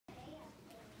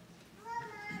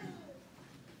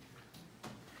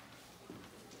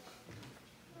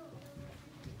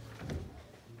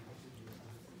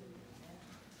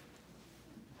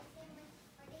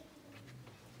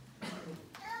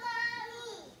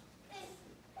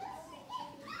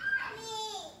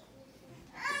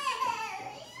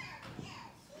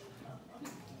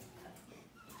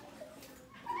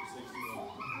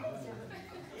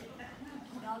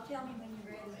Tell me when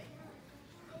you're ready.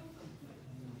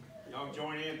 Y'all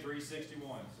join in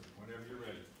 361 whenever you're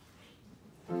ready.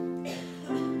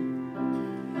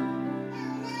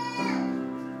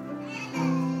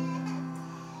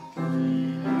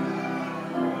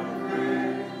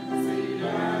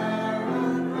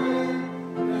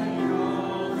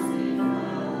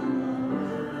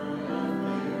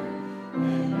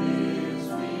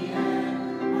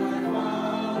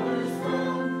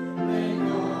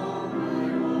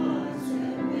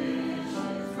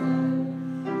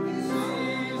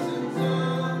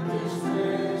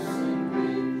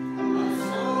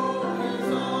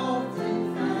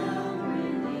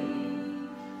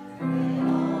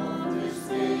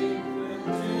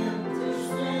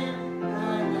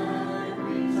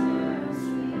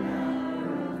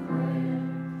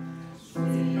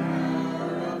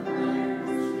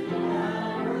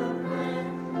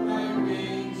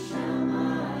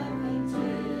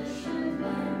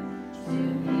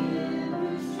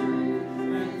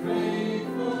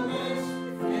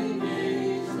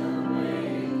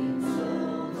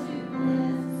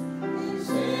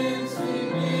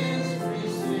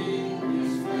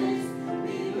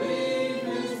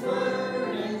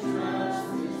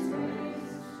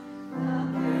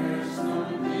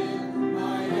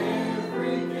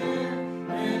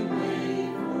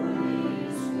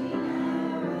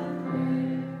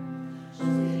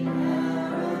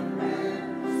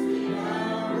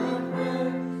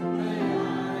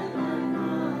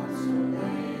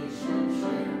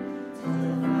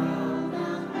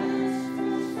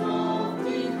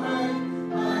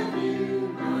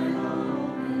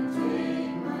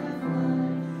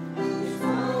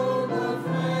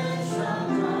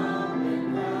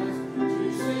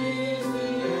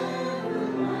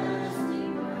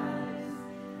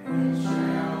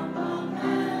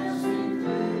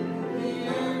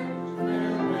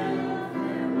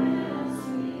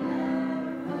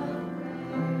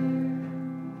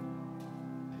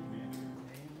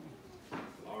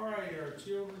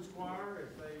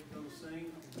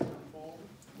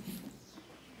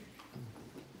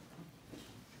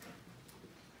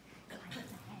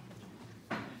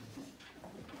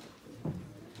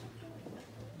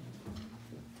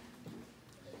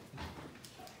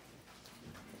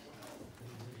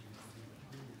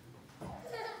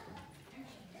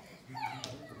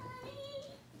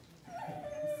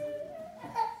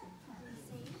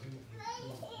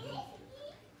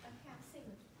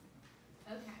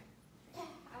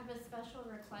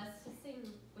 Request to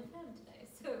sing with him today,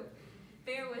 so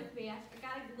bear with me. I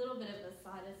got a little bit of a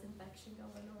sinus infection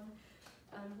going on.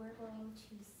 We're going to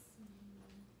sing.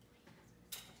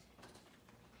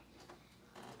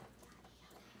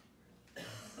 Oh,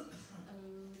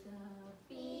 the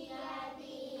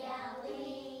B-I-B-L-E.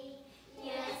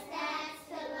 Yes, that's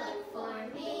the book for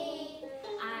me.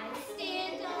 I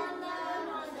stand alone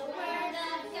on the Word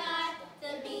of God.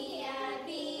 The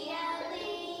B-I-B-L-E.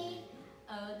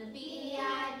 Oh, the B-I-B-L-E.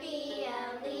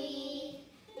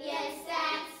 Yes,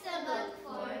 that's the book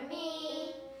for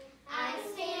me. I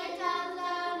stand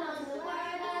alone on the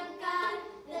Word of God.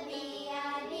 The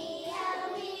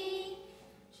B-I-B-L-E.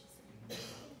 Good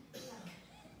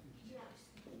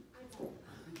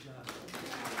job.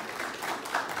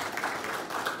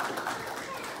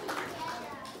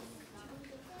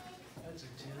 That's a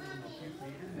 10.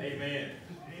 Amen.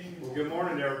 Well, good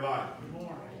morning to everybody. Good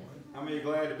morning. How many are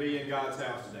glad to be in God's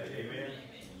house today? Amen.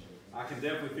 I can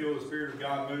definitely feel the Spirit of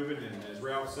God moving, and as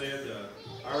Ralph said,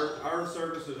 our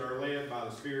services are led by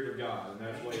the Spirit of God, and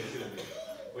that's the way it should be.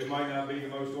 We might not be the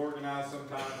most organized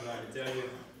sometimes, but I can tell you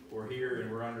we're here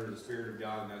and we're under the Spirit of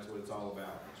God, and that's what it's all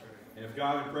about. And if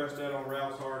God impressed that on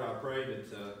Ralph's heart, I pray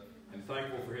that I'm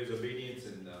thankful for his obedience,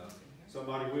 and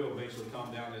somebody will eventually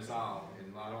come down this aisle,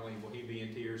 and not only will he be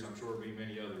in tears, I'm sure there will be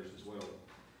many others as well.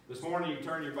 This morning, you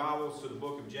turn your Bibles to the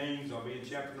book of James. I'll be in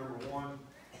chapter number 1.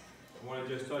 I want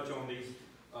to just touch on these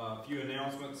few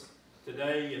announcements.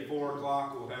 Today at 4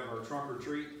 o'clock, we'll have our trunk or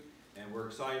treat, and we're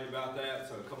excited about that.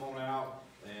 So come on out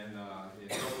and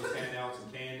help us hand out some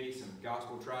candy, some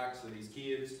gospel tracts to these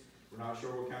kids. We're not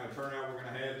sure what kind of turnout we're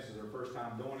going to have. This is our first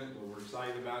time doing it, but we're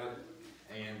excited about it.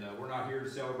 And we're not here to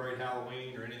celebrate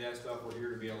Halloween or any of that stuff. We're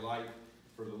here to be a light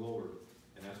for the Lord.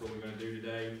 And that's what we're going to do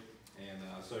today. And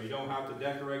so you don't have to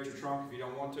decorate your trunk if you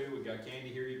don't want to. We've got candy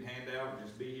here you can hand out.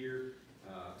 Just be here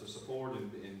to support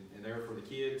and there for the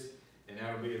kids. And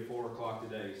that'll be at 4 o'clock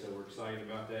today. So we're excited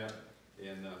about that.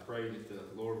 And pray that the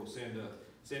Lord will send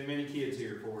many kids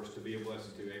here for us to be a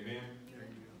blessing to. Amen.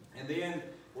 And then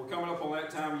we're coming up on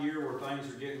that time of year where things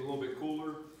are getting a little bit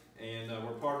cooler. And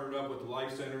we're partnered up with the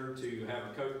Life Center to have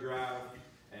a coat drive.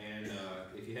 And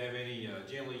if you have any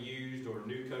gently used or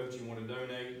new coats you want to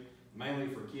donate, mainly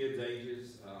for kids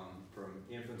ages, from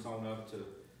infants on up to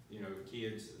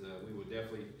kids, we would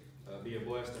definitely be a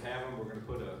blessed to have them. We're going to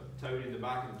put a tote in the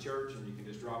back of the church, and you can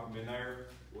just drop them in there.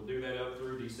 We'll do that up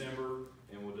through December,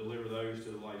 and we'll deliver those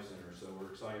to the Life Center. So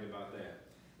we're excited about that.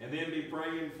 And then be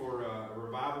praying for a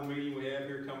revival meeting we have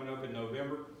here coming up in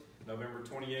November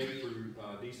 28th through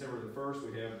December the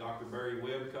 1st. We have Dr. Barry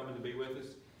Webb coming to be with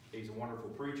us. He's a wonderful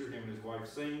preacher. Him and his wife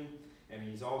sing. And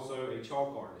he's also a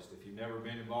chalk artist. If you've never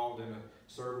been involved in a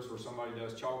service where somebody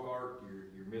does chalk art,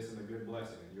 you're missing a good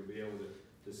blessing. And you'll be able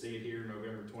to see it here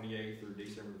November 28th through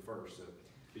December the 1st. So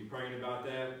be praying about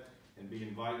that and be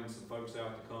inviting some folks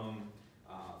out to come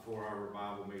for our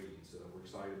revival meeting. So we're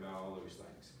excited about all those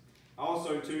things.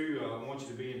 Also, too, I want you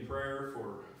to be in prayer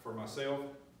for myself.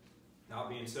 Not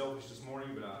being selfish this morning,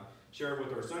 but I shared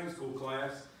with our Sunday school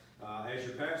class. As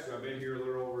your pastor, I've been here a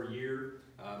little over a year.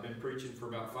 I've been preaching for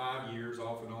about 5 years,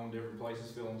 off and on different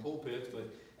places, filling pulpits.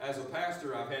 But as a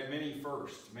pastor, I've had many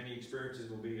firsts. Many experiences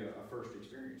will be a first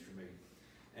experience for me.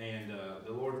 And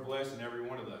the Lord's blessing every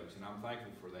one of those, and I'm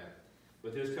thankful for that.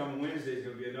 But this coming Wednesday is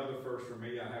going to be another first for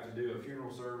me. I have to do a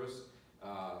funeral service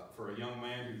for a young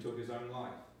man who took his own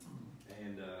life.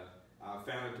 And I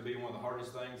found it to be one of the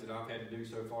hardest things that I've had to do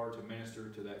so far to minister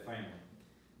to that family.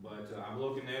 But I'm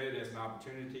looking at it as an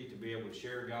opportunity to be able to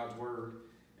share God's Word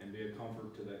and be a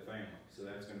comfort to that family. So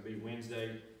that's going to be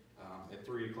Wednesday at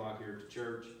 3 o'clock here at the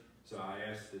church. So I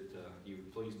ask that you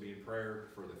would please be in prayer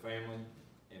for the family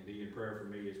and be in prayer for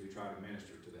me as we try to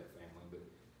minister to that family.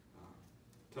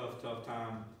 But tough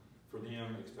time for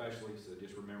them especially, so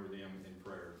just remember them in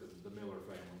prayer, the Miller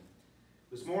family.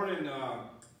 This morning,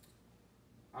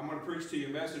 I'm going to preach to you a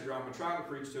message, or I'm going to try to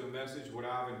preach to a message, what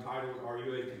I've entitled, Are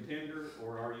You a Contender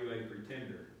or Are You a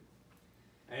Pretender?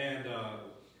 And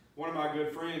one of my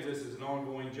good friends, this is an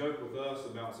ongoing joke with us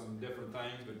about some different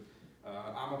things, but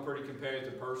I'm a pretty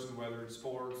competitive person, whether it's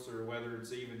sports or whether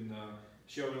it's even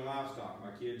showing livestock.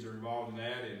 My kids are involved in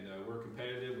that, and we're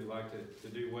competitive. We like to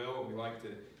do well, and we like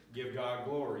to give God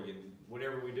glory. And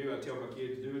whatever we do, I tell my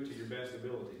kids, do it to your best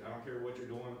abilities. I don't care what you're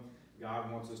doing.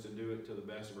 God wants us to do it to the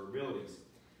best of our abilities.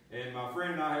 And my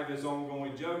friend and I have this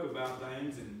ongoing joke about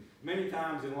things, and many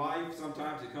times in life,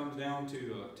 sometimes it comes down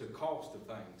to cost of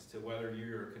things, to whether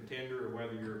you're a contender or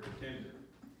whether you're a pretender,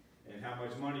 and how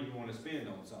much money you want to spend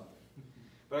on something.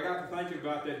 But I got to thinking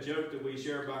about that joke that we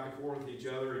share back and forth with each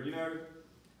other, and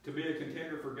to be a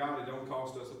contender for God, it don't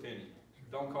cost us a penny.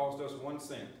 It don't cost us 1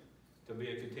 cent to be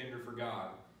a contender for God.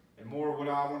 And more what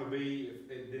I want to be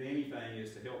than anything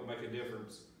is to help make a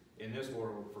difference in this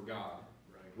world for God.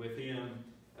 Right. With Him,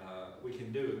 we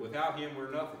can do it. Without Him,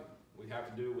 we're nothing. We have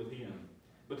to do it with Him.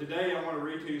 But today I want to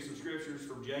read to you some scriptures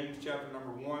from James chapter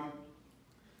number 1.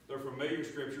 They're familiar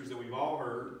scriptures that we've all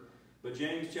heard. But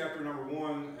James chapter number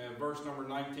 1, verse number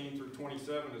 19 through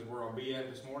 27 is where I'll be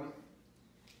at this morning.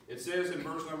 It says in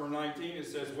verse number 19, it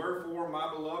says, Wherefore, my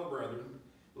beloved brethren,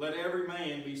 let every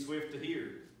man be swift to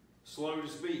hear, slow to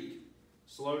speak,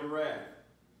 slow to wrath.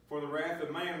 For the wrath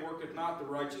of man worketh not the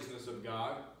righteousness of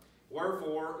God.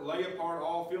 Wherefore, lay apart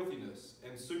all filthiness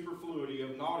and superfluity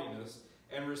of naughtiness,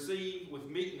 and receive with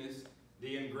meekness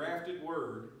the engrafted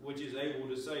word, which is able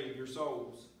to save your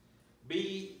souls.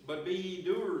 But be ye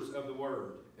doers of the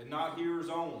word, and not hearers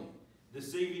only,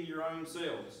 deceiving your own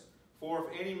selves. For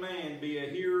if any man be a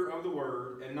hearer of the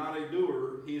word, and not a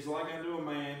doer, he is like unto a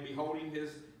man beholding his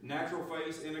natural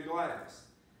face in a glass.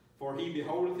 For he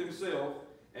beholdeth himself,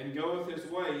 and goeth his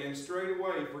way, and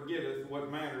straightway forgetteth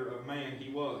what manner of man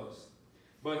he was.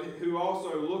 But who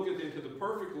also looketh into the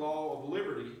perfect law of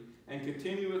liberty, and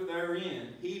continueth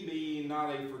therein, he being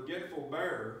not a forgetful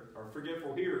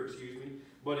hearer,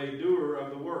 but a doer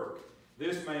of the work,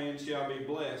 this man shall be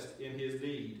blessed in his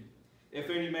deed. If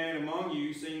any man among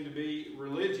you seem to be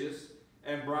religious,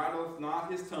 and bridleth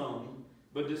not his tongue,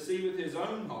 but deceiveth his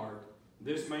own heart,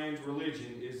 this man's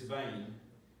religion is vain.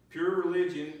 Pure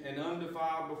religion and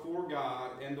undefiled before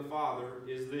God and the Father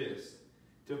is this,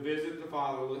 to visit the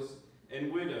fatherless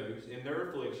and widows in their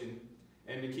affliction,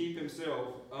 and to keep himself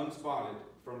unspotted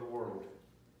from the world.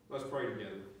 Let's pray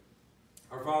together.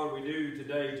 Our Father, we do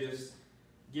today just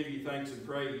give you thanks and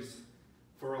praise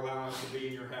for allowing us to be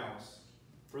in your house,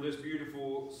 for this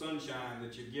beautiful sunshine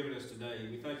that you've given us today.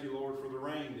 We thank you, Lord, for the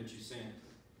rain that you sent.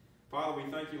 Father, we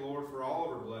thank you, Lord, for all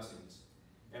of our blessings.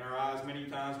 In our eyes, many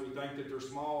times we think that they're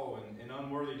small and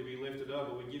unworthy to be lifted up,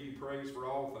 but we give you praise for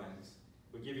all things.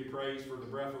 We give you praise for the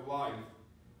breath of life,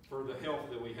 for the health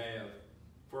that we have,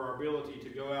 for our ability to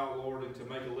go out, Lord, and to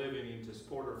make a living and to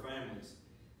support our families.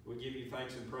 We give you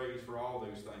thanks and praise for all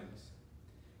those things.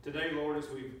 Today, Lord, as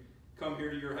we've come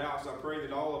here to your house, I pray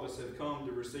that all of us have come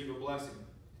to receive a blessing.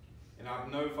 And I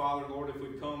know, Father, Lord, if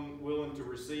we come willing to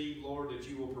receive, Lord, that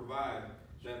you will provide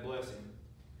that blessing.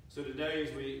 So today,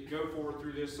 as we go forward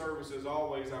through this service, as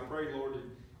always, I pray, Lord, that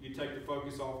you take the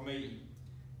focus off me.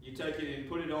 You take it and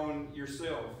put it on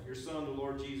yourself, your Son, the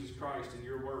Lord Jesus Christ, and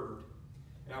your word.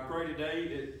 And I pray today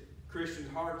that Christian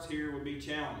hearts here would be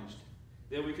challenged,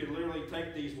 that we could literally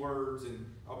take these words and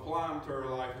apply them to our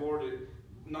life, Lord, to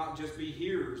not just be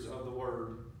hearers of the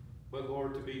word, but,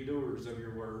 Lord, to be doers of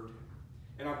your word.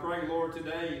 And I pray, Lord,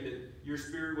 today that your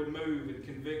Spirit would move and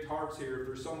convict hearts here. If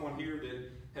there's someone here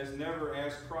that has never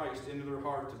asked Christ into their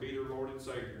heart to be their Lord and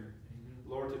Savior,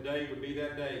 Lord, today would be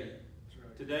that day.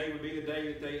 Right. Today would be the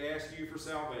day that they ask you for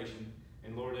salvation.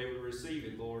 And, Lord, they would receive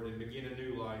it, Lord, and begin a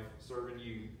new life serving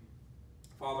you.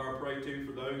 Father, I pray, too,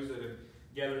 for those that have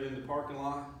gathered in the parking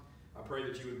lot. I pray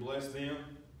that you would bless them.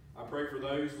 I pray for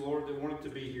those, Lord, that wanted to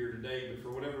be here today, but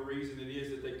for whatever reason it is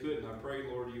that they couldn't, I pray,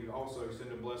 Lord, you would also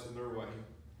send a blessing their way.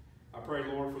 I pray,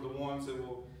 Lord, for the ones that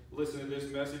will listen to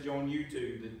this message on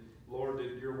YouTube, that, Lord,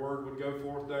 that your word would go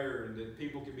forth there and that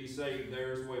people could be saved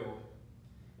there as well.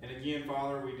 And again,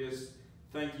 Father, we just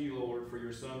thank you, Lord, for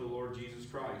your Son, the Lord Jesus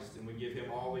Christ, and we give him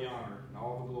all the honor and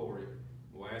all the glory.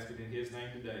 We'll ask it in his name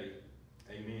today.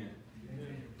 Amen.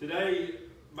 Amen. Today,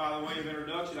 by the way of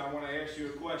introduction, I want to ask you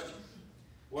a question.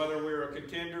 Whether we're a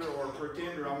contender or a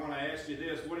pretender, I want to ask you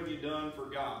this. What have you done for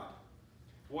God?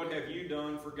 What have you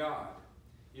done for God?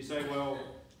 You say, well,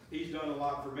 he's done a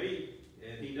lot for me,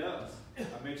 and he does.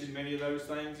 I mentioned many of those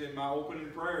things in my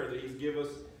opening prayer, that he's given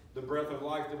us the breath of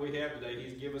life that we have today.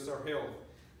 He's given us our health.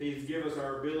 He's given us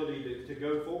our ability to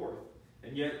go forth.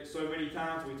 And yet, so many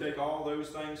times we take all those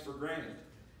things for granted.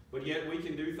 But yet we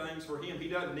can do things for him. He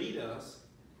doesn't need us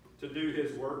to do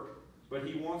his work, but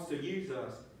he wants to use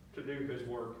us to do his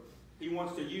work. He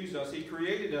wants to use us. He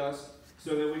created us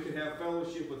so that we could have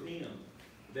fellowship with him,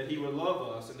 that he would love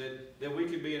us, and that we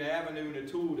could be an avenue and a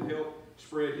tool to help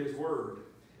spread his word.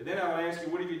 And then I would ask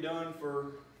you, what have you done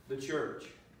for the church?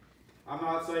 I'm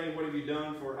not saying what have you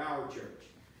done for our church.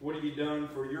 What have you done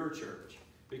for your church?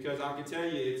 Because I can tell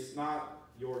you it's not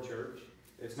your church.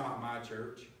 It's not my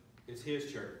church. It's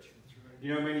his church.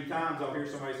 You know, many times I'll hear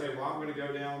somebody say, well, I'm going to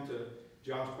go down to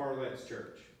Josh Parlette's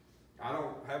church. I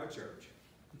don't have a church.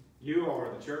 You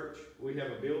are the church. We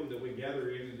have a building that we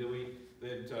gather in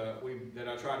that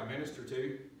I try to minister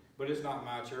to, but it's not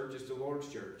my church. It's the Lord's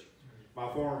church.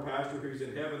 My former pastor, who's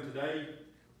in heaven today,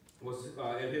 was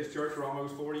at his church for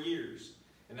almost 40 years,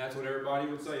 and that's what everybody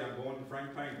would say. I'm going to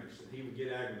Frank Painter's, and he would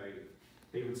get aggravated.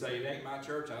 He would say, "It ain't my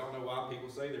church." I don't know why people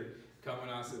say they're coming.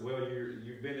 I said, "Well,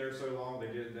 you've been there so long.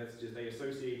 They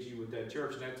associate you with that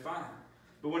church, and that's fine."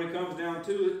 But when it comes down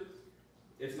to it,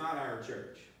 it's not our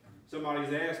church.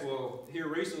 Somebody's asked, well, here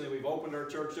recently we've opened our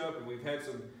church up and we've had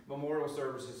some memorial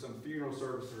services, some funeral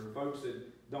services for folks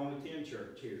that don't attend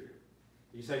church here.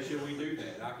 You say, should we do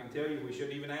that? I can tell you we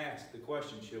shouldn't even ask the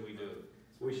question, should we do it?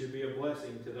 We should be a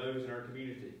blessing to those in our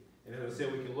community. And as I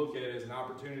said, we can look at it as an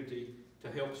opportunity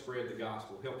to help spread the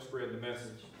gospel, help spread the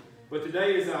message. But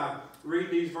today as I read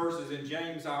these verses in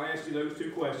James, I'll ask you those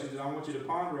two questions, and I want you to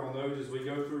ponder on those as we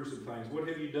go through some things. What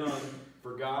have you done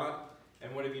for God?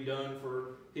 And what have you done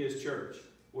for his church?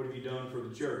 What have you done for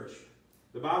the church?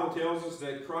 The Bible tells us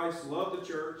that Christ loved the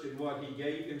church and what? He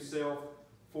gave himself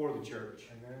for the church.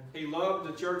 Amen. He loved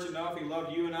the church enough, he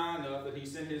loved you and I enough that he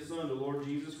sent his Son, the Lord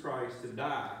Jesus Christ, to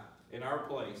die in our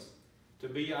place, to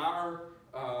be our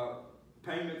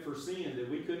payment for sin that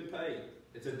we couldn't pay.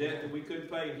 It's a debt that we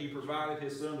couldn't pay, and he provided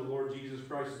his Son, the Lord Jesus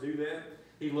Christ, to do that.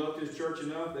 He loved his church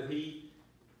enough that he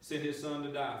sent his Son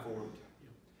to die for it.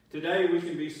 Today we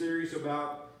can be serious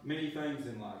about many things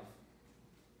in life.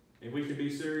 And we can be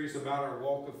serious about our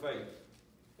walk of faith.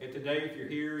 And today, if you're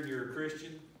here and you're a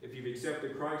Christian, if you've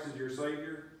accepted Christ as your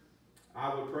Savior,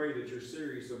 I would pray that you're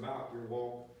serious about your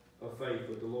walk of faith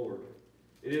with the Lord.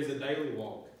 It is a daily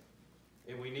walk.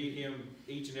 And we need him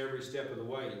each and every step of the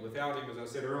way. Without him, as I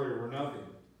said earlier, we're nothing.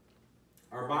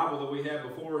 Our Bible that we have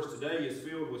before us today is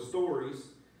filled with stories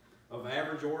of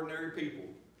average, ordinary people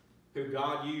who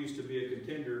God used to be a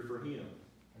contender for him.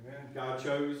 Amen. God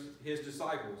chose his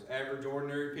disciples, average,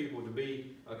 ordinary people, to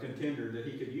be a contender, that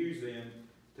he could use them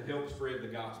to help spread the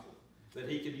gospel, that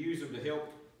he could use them to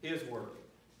help his work.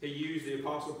 He used the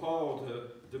Apostle Paul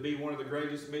to be one of the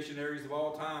greatest missionaries of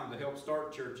all time, to help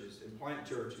start churches and plant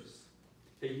churches.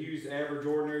 He used average,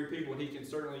 ordinary people, and he can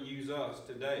certainly use us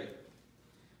today.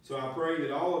 So I pray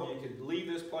that all of you could leave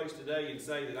this place today and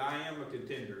say that I am a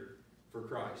contender for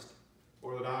Christ,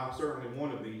 or that I certainly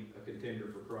want to be a contender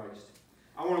for Christ.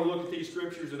 I want to look at these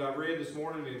scriptures that I've read this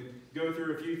morning and go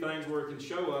through a few things where it can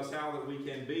show us how that we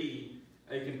can be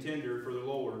a contender for the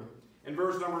Lord. In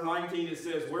verse number 19 it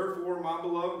says, "Wherefore, my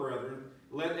beloved brethren,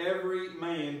 let every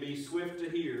man be swift to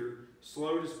hear,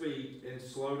 slow to speak, and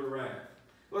slow to wrath."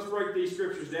 Let's break these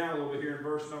scriptures down a little bit here in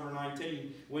verse number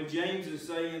 19. When James is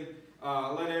saying,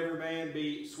 let every man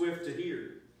be swift to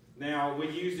hear. Now, we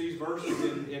use these verses,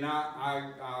 and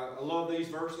I love these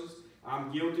verses.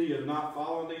 I'm guilty of not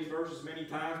following these verses many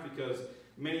times because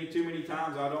too many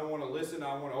times I don't want to listen.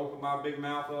 I want to open my big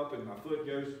mouth up and my foot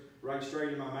goes right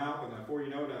straight in my mouth, and before you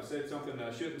know it, I've said something that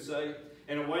I shouldn't say.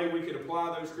 In a way, we could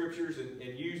apply those scriptures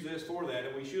and use this for that,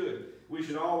 and we should. We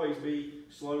should always be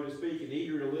slow to speak and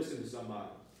eager to listen to somebody.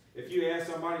 If you ask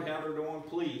somebody how they're doing,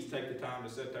 please take the time to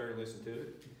sit there and listen to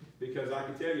it. Because I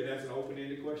can tell you that's an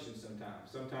open-ended question sometimes.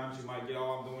 Sometimes you might get,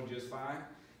 "Oh, I'm doing just fine."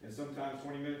 And sometimes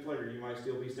 20 minutes later, you might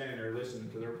still be standing there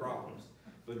listening to their problems.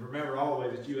 But remember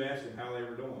always that you asked them how they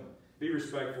were doing. Be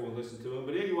respectful and listen to them.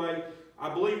 But anyway,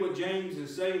 I believe what James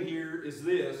is saying here is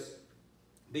this: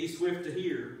 be swift to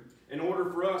hear. In order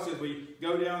for us, as we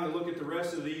go down and look at the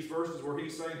rest of these verses where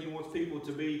he's saying he wants people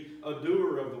to be a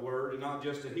doer of the word and not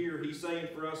just a hearer, he's saying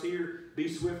for us here, be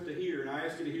swift to hear. And I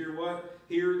ask you to hear what?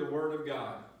 Hear the word of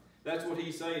God. That's what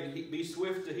he's saying. Be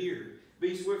swift to hear.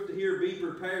 Be swift to hear. Be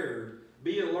prepared.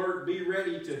 Be alert. Be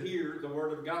ready to hear the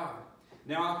word of God.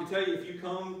 Now, I can tell you, if you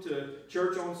come to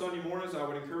church on Sunday mornings, I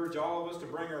would encourage all of us to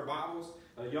bring our Bibles.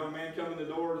 A young man come in the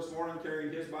door this morning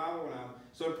carrying his Bible, and I'm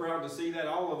so proud to see that.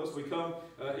 All of us, we come,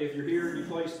 if you're here and you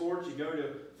play sports, you go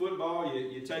to football,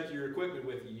 you take your equipment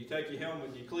with you. You take your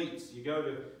helmet, your cleats. You go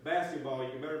to basketball,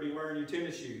 you better be wearing your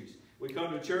tennis shoes. We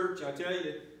come to church, I tell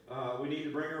you, we need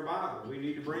to bring our Bible. We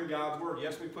need to bring God's Word.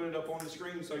 Yes, we put it up on the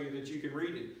screen so that you can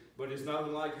read it, but it's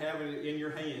nothing like having it in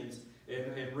your hands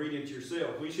and reading it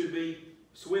yourself. We should be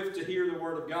swift to hear the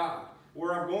Word of God.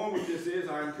 Where I'm going with this is,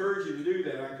 I encourage you to do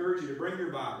that. I encourage you to bring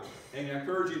your Bible, and I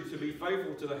encourage you to be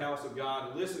faithful to the house of God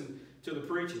and listen to the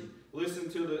preaching, listen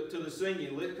to the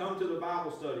singing, come to the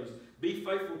Bible studies. Be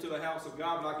faithful to the house of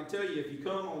God. But I can tell you, if you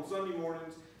come on Sunday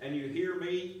mornings and you hear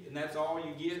me and that's all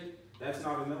you get, that's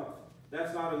not enough.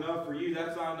 That's not enough for you.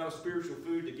 That's not enough spiritual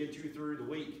food to get you through the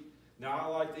week. Now, I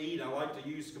like to eat. I like to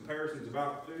use comparisons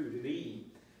about food and eating.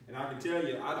 And I can tell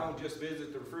you, I don't just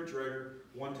visit the refrigerator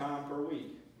one time per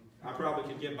week. I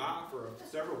probably could get by for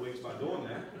several weeks by doing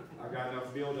that. I've got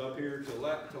enough build up here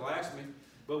to last me.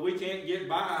 But we can't get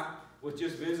by with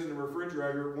just visiting the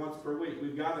refrigerator once per week.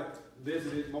 We've got to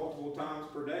visit it multiple times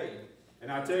per day.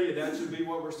 And I tell you, that should be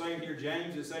what we're saying here.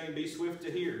 James is saying, be swift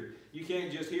to hear. You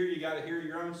can't just hear, you got to hear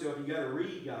your own self. You got to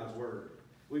read God's Word.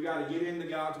 We've got to get into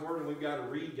God's Word, and we've got to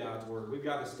read God's Word. We've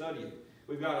got to study it.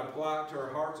 We've got to apply it to our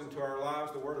hearts and to our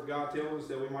lives. The Word of God tells us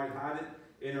that we might hide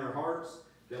it in our hearts,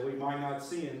 that we might not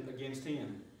sin against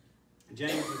Him.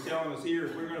 James is telling us here,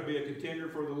 if we're going to be a contender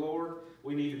for the Lord,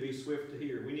 we need to be swift to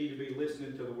hear. We need to be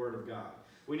listening to the Word of God.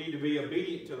 We need to be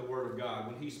obedient to the Word of God.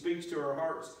 When He speaks to our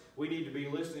hearts, we need to be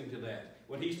listening to that.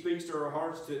 When He speaks to our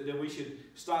hearts that we should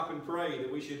stop and pray, that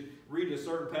we should read a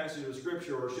certain passage of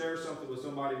Scripture or share something with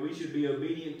somebody, we should be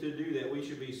obedient to do that. We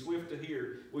should be swift to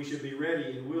hear. We should be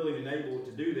ready and willing and able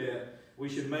to do that. We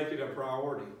should make it a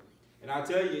priority. And I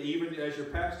tell you, even as your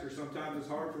pastor, sometimes it's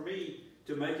hard for me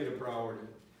to make it a priority.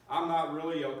 I'm not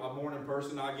really a morning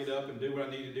person. I get up and do what I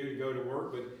need to do to go to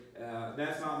work, but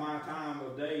that's not my time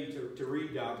of day to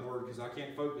read God's Word because I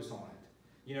can't focus on it.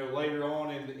 You know, later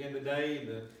on in the day,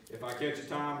 if I catch a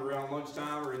time around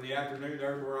lunchtime or in the afternoon,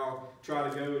 there's where I'll try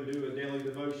to go and do a daily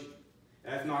devotion.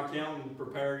 That's not counting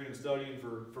preparing and studying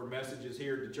for messages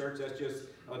here at the church. That's just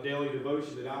a daily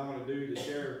devotion that I want to do to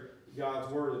share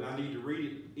God's Word, that I need to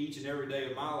read it each and every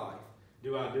day of my life.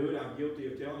 Do I do it? I'm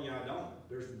guilty of telling you I don't.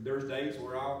 There's days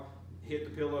where I'll hit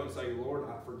the pillow and say, Lord,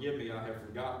 forgive me, I have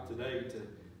forgotten today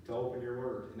to open your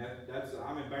Word. And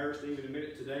I'm embarrassed to even admit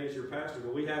it today as your pastor,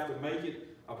 but we have to make it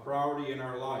a priority in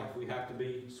our life. We have to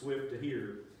be swift to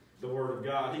hear the Word of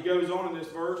God. He goes on in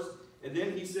this verse, and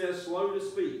then he says, slow to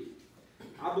speak.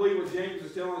 I believe what James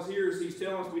is telling us here is he's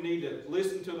telling us we need to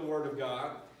listen to the Word of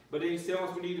God, but then he's telling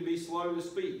us we need to be slow to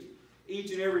speak.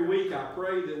 Each and every week I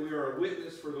pray that we are a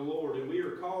witness for the Lord, and we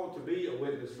are called to be a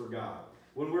witness for God.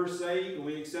 When we're saved, when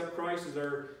we accept Christ as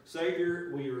our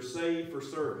Savior, we are saved for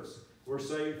service. We're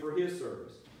saved for His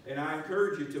service. And I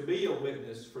encourage you to be a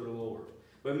witness for the Lord.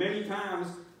 But many times,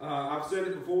 I've said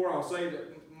it before, I'll say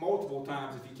it multiple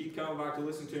times if you keep coming back to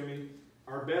listen to me,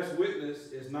 our best witness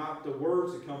is not the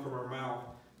words that come from our mouth,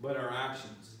 but our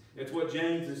actions. It's what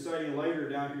James is saying later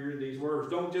down here in these words.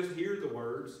 Don't just hear the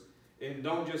words, and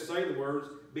don't just say the words,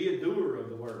 be a doer of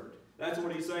the word. That's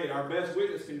what he's saying. Our best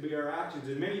witness can be our actions.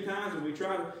 And many times when we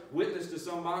try to witness to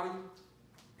somebody,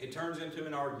 it turns into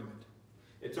an argument.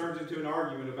 It turns into an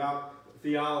argument about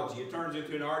theology. It turns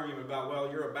into an argument about,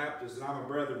 well, you're a Baptist and I'm a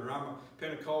Brethren, or I'm a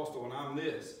Pentecostal and I'm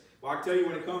this. Well, I tell you,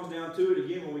 when it comes down to it,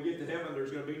 again, when we get to heaven, there's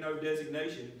going to be no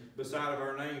designation beside of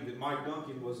our name that Mike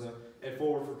Duncan was at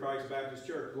Forward for Christ Baptist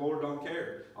Church. The Lord don't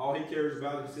care. All He cares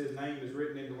about is His name is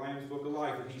written in the Lamb's Book of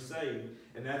Life, that He's saved,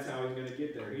 and that's how He's going to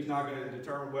get there. He's not going to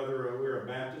determine whether we're a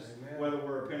Baptist, whether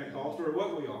we're a Pentecostal, or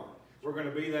what we are. We're going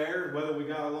to be there, and whether we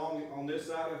got along on this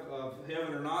side of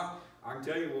heaven or not, I can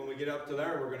tell you when we get up to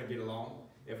there, we're going to get along.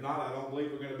 If not, I don't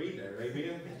believe we're going to be there.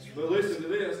 Amen? But listen to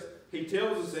this. He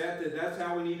tells us that's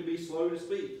how we need to be slow to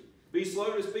speak. Be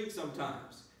slow to speak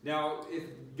sometimes. Now, if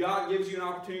God gives you an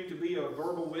opportunity to be a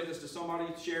verbal witness to somebody,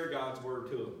 share God's word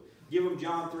to them. Give them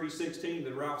John 3:16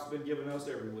 that Ralph's been giving us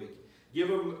every week. Give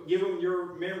them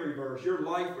your memory verse, your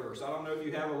life verse. I don't know if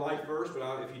you have a life verse,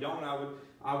 but if you don't,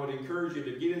 I would encourage you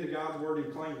to get into God's word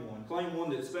and claim one. Claim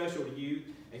one that's special to you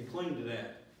and cling to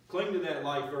that. Cling to that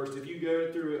life verse. If you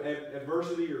go through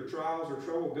adversity or trials or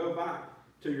trouble, go back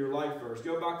to your life verse.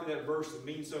 Go back to that verse that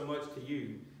means so much to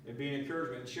you and be an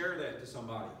encouragement and share that to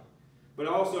somebody. But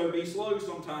also be slow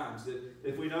sometimes. That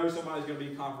if we know somebody's going to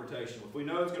be confrontational, if we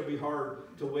know it's going to be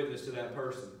hard to witness to that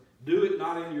person, do it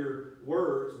not in your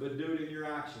words, but do it in your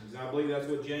actions. And I believe that's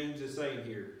what James is saying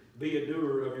here. Be a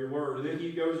doer of your word. And then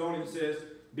he goes on and says,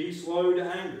 be slow to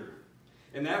anger.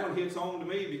 And that one hits home to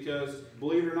me because,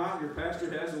 believe it or not, your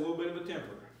pastor has a little bit of a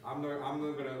temper. I'm not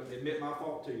going to admit my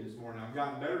fault to you this morning. I've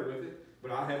gotten better with it,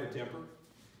 but I have a temper.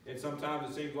 And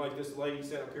sometimes it seems like this lady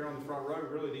sat up here on the front row,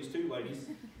 really these two ladies,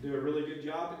 do a really good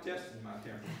job at testing my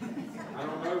temper. I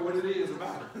don't know what it is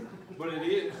about it, but it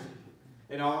is.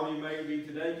 And all of you maybe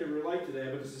today can relate to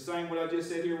that, but it's the same what I just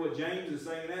said here, what James is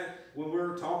saying that. When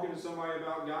we're talking to somebody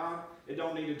about God, it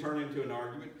don't need to turn into an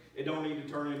argument. It don't need to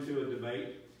turn into a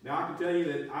debate. Now I can tell you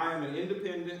that I am an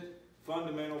independent,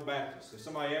 fundamental Baptist. If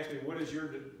somebody asks me, what is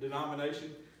your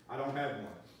denomination? I don't have one.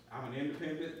 I'm an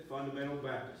independent, fundamental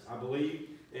Baptist. I believe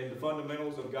in the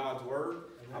fundamentals of God's Word.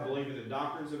 I believe in the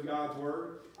doctrines of God's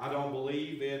Word. I don't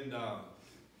believe in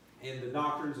the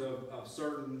doctrines of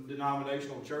certain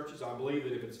denominational churches. I believe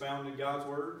that if it's found in God's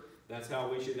Word, that's how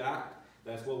we should act.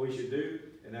 That's what we should do.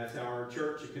 And that's how our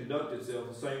church should conduct itself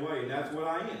the same way. And that's what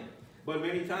I am. But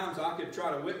many times I could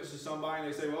try to witness to somebody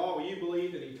and they say, well, you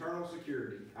believe in eternal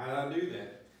security. I do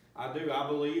that. I do. I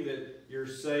believe that you're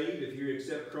saved if you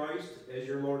accept Christ as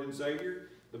your Lord and Savior.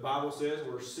 The Bible says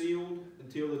we're sealed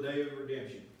until the day of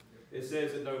redemption. It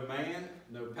says that no man,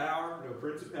 no power, no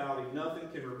principality, nothing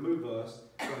can remove us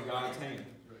from God's hand.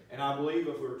 And I believe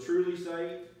if we're truly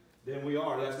saved, then we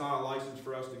are. That's not a license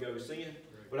for us to go sin.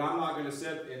 But I'm not going to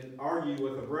sit and argue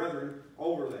with a brethren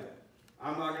over that.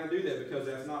 I'm not going to do that because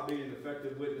that's not being an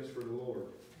effective witness for the Lord.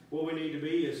 What we need to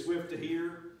be is swift to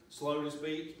hear, slow to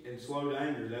speak, and slow to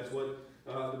anger. That's what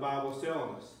the Bible is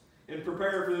telling us. In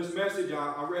preparing for this message,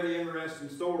 I read an interesting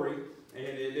story, and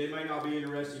it may not be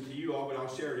interesting to you all, but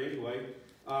I'll share it anyway.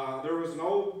 There was an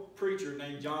old preacher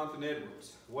named Jonathan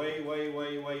Edwards, way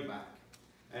back.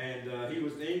 And he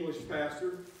was an English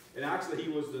pastor, and actually he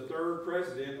was the third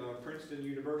president of Princeton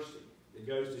University. It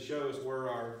goes to show us where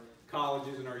our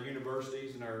colleges and our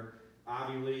universities and our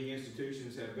Ivy League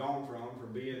institutions have gone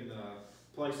from being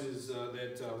places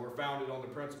that were founded on the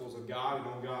principles of God and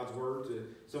on God's Word to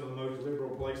some of the most liberal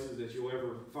places that you'll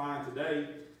ever find today.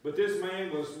 But this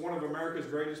man was one of America's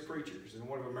greatest preachers and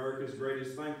one of America's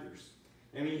greatest thinkers.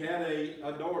 And he had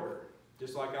a daughter,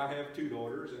 just like I have two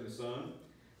daughters and a son.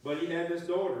 But he had this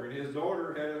daughter, and his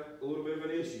daughter had a little bit of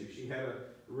an issue. She had a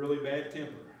really bad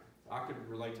temper. I could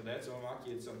relate to that. Some of my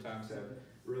kids sometimes have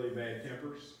really bad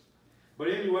tempers. But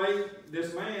anyway,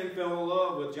 this man fell in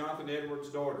love with Jonathan Edwards'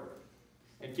 daughter.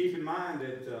 And keep in mind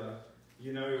that,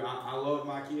 I love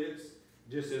my kids.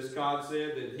 Just as God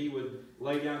said that he would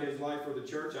lay down his life for the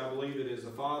church, I believe that as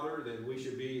a father that we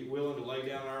should be willing to lay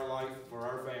down our life for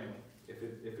our family if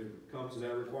it comes to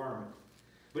that requirement.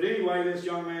 But anyway, this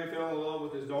young man fell in love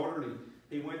with his daughter, and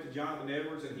he went to Jonathan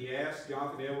Edwards and he asked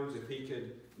Jonathan Edwards if he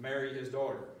could marry his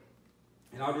daughter.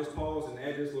 And I'll just pause and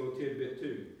add this little tidbit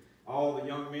too. All the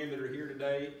young men that are here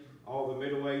today, all the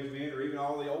middle-aged men, or even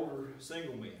all the older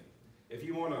single men, if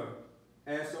you want to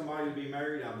ask somebody to be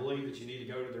married, I believe that you need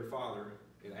to go to their father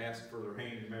and ask for their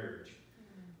hand in marriage.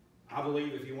 I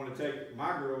believe if you want to take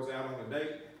my girls out on a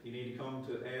date, you need to come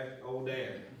to ask old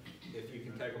dad if you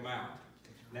can take them out.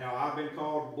 Now, I've been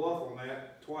called bluff on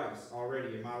that twice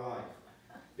already in my life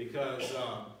because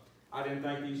I didn't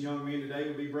think these young men today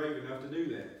would be brave enough to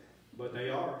do that. But they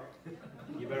are.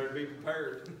 You better be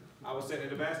prepared. I was sitting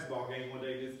at a basketball game one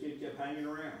day, this kid kept hanging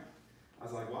around. I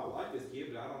was like, well, I like this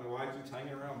kid, but I don't know why he keeps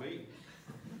hanging around me.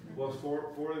 Well,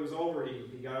 before it was over,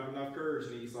 he got up enough courage,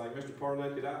 and he's like, Mr. Parlay,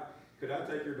 could I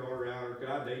take your daughter out, or could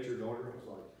I date your daughter? I was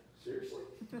like, seriously?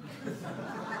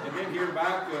 And then here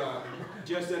back,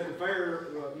 just at the fair,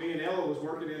 me and Ella was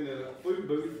working in the food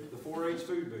booth, the 4-H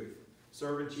food booth,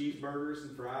 serving cheeseburgers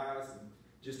and fries, and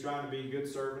just trying to be good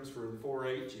servants for the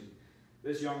 4-H. And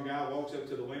this young guy walks up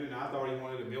to the window, and I thought he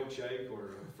wanted a milkshake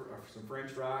or some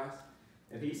French fries.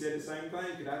 And he said the same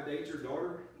thing, could I date your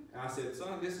daughter? And I said,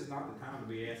 son, this is not the time to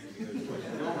be asking me those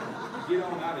questions. Get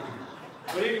on out of here.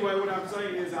 But anyway, what I'm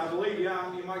saying is I believe,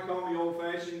 yeah, you might call me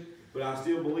old-fashioned, but I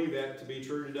still believe that to be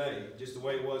true today, just the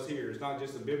way it was here. It's not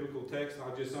just a biblical text,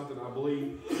 not just something I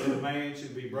believe that a man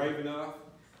should be brave enough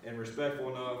and respectful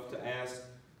enough to ask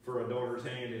for a daughter's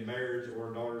hand in marriage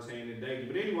or a daughter's hand in dating.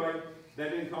 But anyway,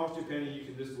 that didn't cost you a penny. You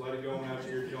can just let it go on out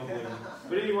here if you don't believe it.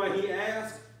 But anyway, he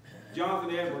asked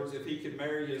Jonathan Edwards if he could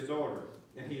marry his daughter.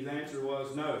 And his answer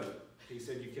was no. He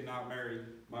said, you cannot marry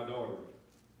my daughter.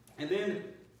 And then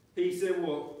he said,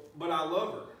 well, but I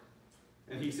love her.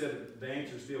 And he said, the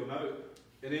answer is still no.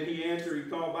 And then he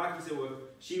called back, he said, well,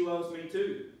 she loves me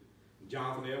too.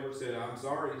 Jonathan Edwards said, I'm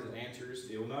sorry, the answer is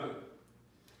still no.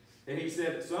 And he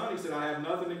said, son, he said, I have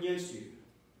nothing against you.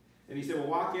 And he said, well,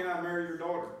 why can't I marry your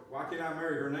daughter? Why can't I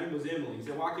marry her? Her name was Emily. He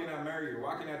said, why can't I marry her?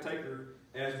 Why can't I take her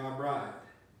as my bride?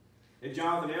 And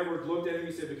Jonathan Edwards looked at him,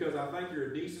 he said, because I think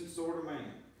you're a decent sort of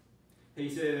man. He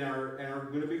said, and are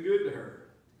going to be good to her.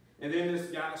 And then this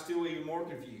guy's still even more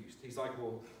confused. He's like,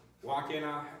 well, why can't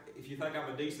I, if you think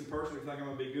I'm a decent person, if you think I'm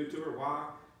going to be good to her, why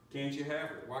can't you have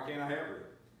her? Why can't I have her?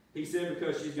 He said,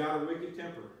 because she's got a wicked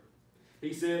temper.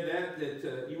 He said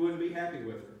that you wouldn't be happy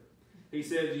with her. He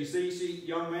said, you see,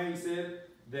 young man, he said,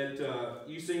 that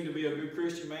you seem to be a good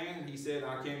Christian man. He said,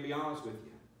 I can't be honest with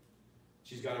you.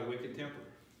 She's got a wicked temper.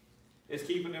 It's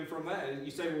keeping them from that.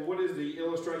 You say, well, what is the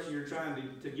illustration you're trying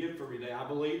to give for me today? I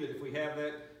believe that if we have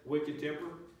that wicked temper,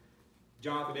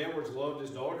 Jonathan Edwards loved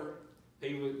his daughter,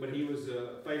 but he was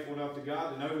faithful enough to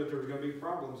God to know that there was going to be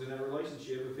problems in that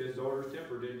relationship if his daughter's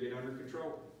temper didn't get under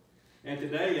control. And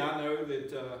today I know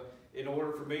that in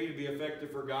order for me to be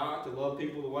effective for God, to love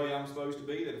people the way I'm supposed to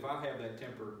be, that if I have that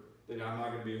temper, that I'm not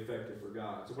going to be effective for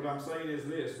God. So what I'm saying is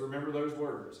this, remember those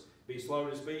words. Be slow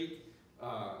to speak,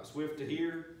 swift to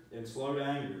hear, and slow to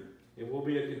anger. It will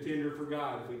be a contender for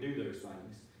God if we do those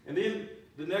things. And then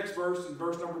the next verse, in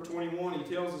verse number 21,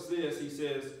 he tells us this. He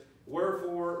says,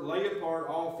 wherefore lay apart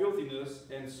all filthiness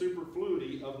and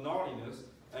superfluity of naughtiness,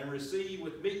 and receive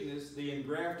with meekness the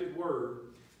engrafted word,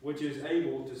 which is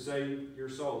able to save your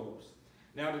souls.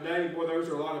 Now today, boy, those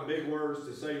are a lot of big words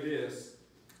to say this.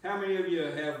 How many of you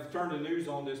have turned the news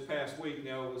on this past week?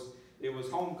 Now, it was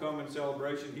homecoming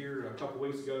celebration here a couple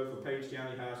weeks ago for Page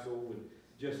County High School, and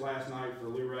just last night for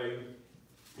Lou Ray.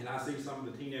 And I see some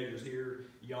of the teenagers here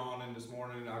yawning this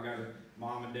morning. I got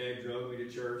mom and dad drove me to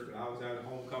church, but I was out at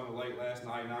homecoming late last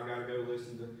night, and I got to go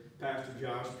listen to Pastor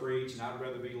Josh preach, and I'd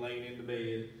rather be laying in the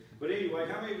bed. But anyway,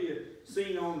 how many of you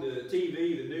seen on the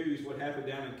TV, the news, what happened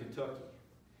down in Kentucky?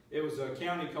 It was a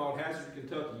county called Hazard,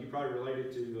 Kentucky. You probably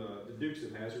related to the Dukes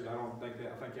of Hazzard. I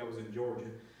think that was in Georgia.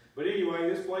 But anyway,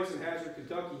 this place in Hazard,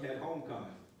 Kentucky had homecoming.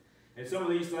 And some of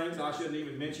these things I shouldn't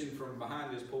even mention from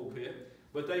behind this pulpit,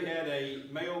 but they had a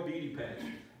male beauty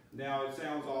pageant. Now, it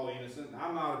sounds all innocent.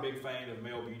 I'm not a big fan of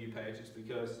male beauty pageants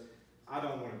because I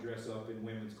don't want to dress up in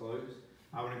women's clothes.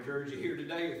 I would encourage you here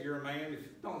today, if you're a man,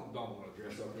 don't want to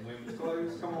dress up in women's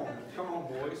clothes. Come on,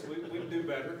 boys. We can do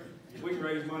better. We can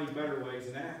raise money better ways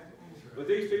than that. But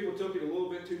these people took it a little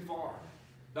bit too far.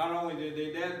 Not only did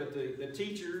they do that, but the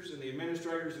teachers and the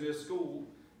administrators of this school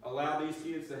allowed these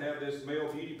kids to have this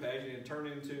male beauty pageant and turn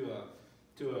into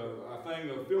a thing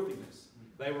of filthiness.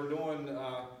 They were doing, and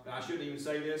I shouldn't even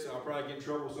say this, I'll probably get in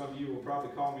trouble. Some of you will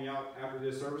probably call me out after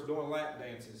this service, doing lap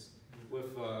dances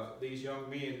with these young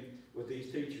men, with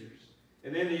these teachers.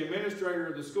 And then the administrator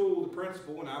of the school, the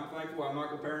principal, and I'm thankful I'm not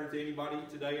comparing it to anybody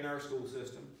today in our school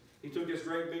system, he took this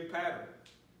great big paddle,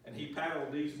 and he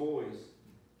paddled these boys,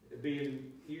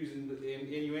 using the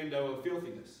innuendo of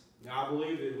filthiness. Now, I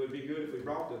believe it would be good if we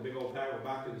brought the big old paddle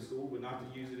back to the school, but not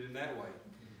to use it in that way.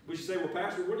 But you say, well,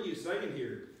 Pastor, what are you saying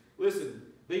here? Listen,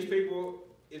 these people,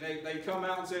 they come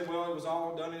out and say, well, it was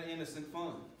all done in innocent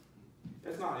fun.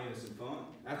 That's not innocent fun.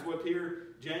 That's what here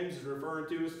James is referring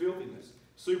to as filthiness.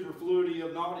 Superfluity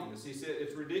of naughtiness. He said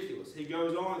it's ridiculous. He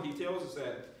goes on, he tells us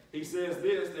that. He says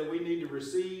this, that we need to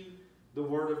receive the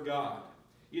Word of God.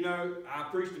 You know, I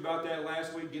preached about that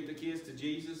last week, get the kids to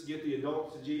Jesus, get the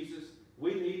adults to Jesus.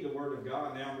 We need the Word of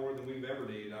God now more than we've ever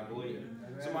needed, I believe.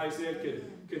 Right. Somebody said,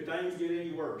 could things get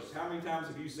any worse? How many times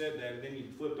have you said that and then you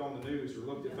flipped on the news or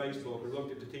looked at Facebook or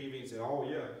looked at the TV and said, oh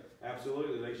yeah,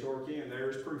 absolutely, they sure can.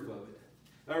 There's proof of it.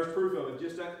 There's proof of it.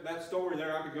 Just that story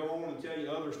there, I could go on and tell you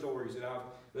other stories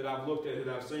that I've looked at,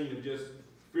 that I've seen, of just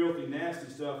filthy,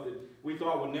 nasty stuff that we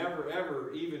thought would never,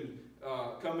 ever even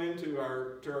come into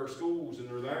our schools, and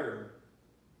they're there.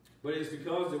 But it's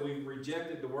because that we've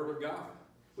rejected the Word of God.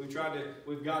 We've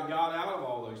got God out of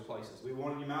all those places. We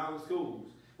wanted Him out of the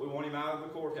schools. We want Him out of the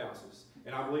courthouses.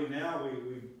 And I believe now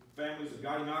families have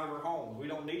got Him out of our homes. We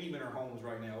don't need Him in our homes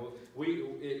right now.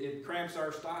 It cramps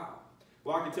our style.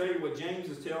 Well, I can tell you what James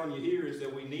is telling you here is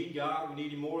that we need God. We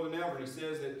need Him more than ever. And he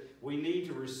says that we need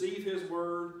to receive His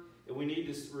Word, and we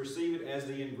need to receive it as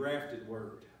the engrafted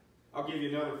Word. I'll give you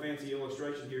another fancy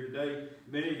illustration here today.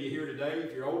 Many of you here today,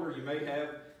 if you're older, you may have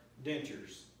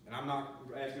dentures. And I'm not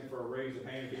asking for a raise of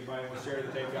hand if anybody wants to share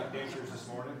that they've got dentures this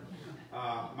morning.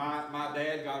 My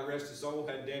dad, God rest his soul,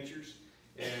 had dentures.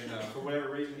 And for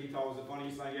whatever reason, he thought it was the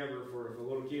funniest thing ever if a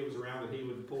little kid was around that he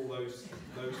would pull those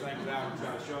things out and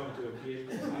try to show them to a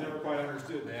kid. I never quite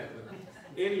understood that. But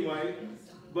anyway,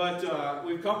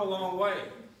 we've come a long way.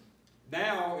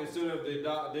 Now, instead of the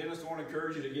dentist want to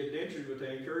encourage you to get dentures, but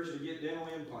they encourage you to get dental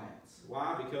implants.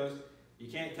 Why? Because you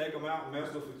can't take them out and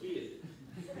mess with a kid.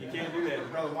 You can't do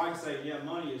that. Brother Mike said, yeah,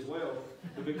 money as well,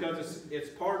 but because it's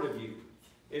part of you.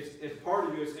 It's part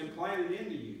of you. It's implanted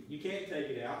into you. You can't take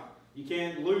it out. You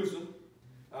can't lose them.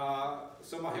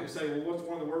 Somebody would say, well, what's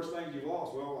one of the worst things you've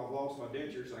lost? Well, I've lost my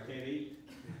dentures. I can't eat.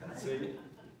 See,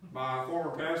 my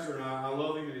former pastor, and I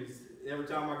love him, and every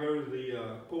time I go to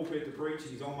the pulpit to preach,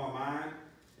 he's on my mind.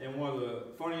 And one of the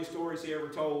funniest stories he ever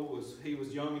told was he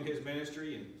was young in his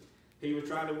ministry, and he was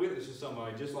trying to witness to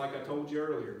somebody, just like I told you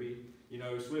earlier, be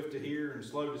swift to hear and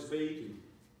slow to speak. And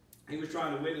he was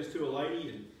trying to witness to a lady,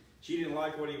 and she didn't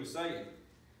like what he was saying.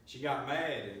 She got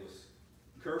mad and was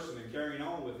cursing and carrying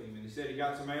on with him. And he said he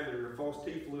got so mad that her false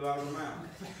teeth flew out of her mouth.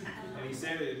 And he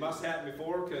said it must have happened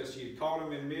before because she had caught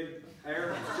him in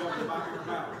mid-air and shoved him back in her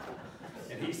mouth.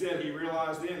 And he said he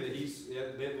realized then that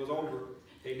it was over.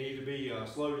 He needed to be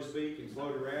slow to speak and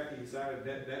slow to wrath. He decided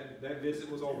that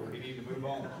visit was over. He needed to move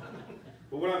on.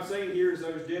 But what I'm saying here is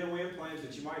those dental implants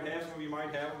that you might have, some of you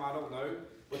might have them, I don't know,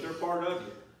 but they're part of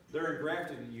you. They're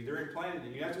engrafted in you. They're implanted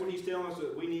in you. That's what he's telling us,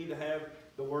 that we need to have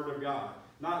the Word of God.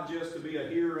 Not just to be a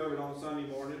hearer of it on Sunday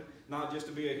morning, not just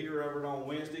to be a hearer of it on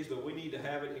Wednesdays, but we need to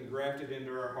have it engrafted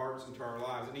into our hearts and to our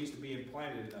lives. It needs to be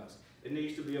implanted in us. It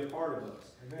needs to be a part of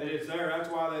us. Amen. That it's there. That's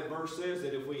why that verse says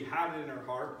that if we hide it in our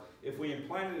heart, if we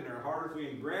implant it in our heart, if we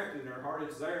engraft it in our heart,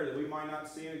 it's there that we might not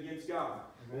sin against God.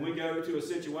 Amen. When we go to a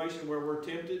situation where we're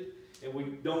tempted and we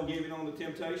don't give in on the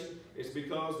temptation, it's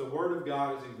because the Word of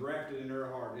God is engrafted in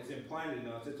our heart. It's implanted in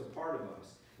us. It's a part of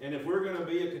us. And if we're going to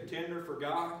be a contender for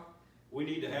God, we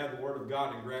need to have the Word of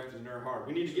God engrafted in our heart.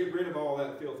 We need to get rid of all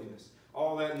that filthiness,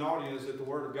 all that naughtiness that the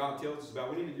Word of God tells us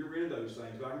about. We need to get rid of those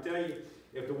things. But I can tell you,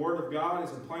 if the Word of God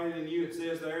is implanted in you, it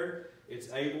says there,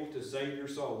 it's able to save your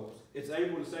souls. It's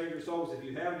able to save your souls. If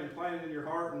you have it implanted in your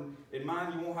heart and in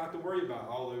mind, you won't have to worry about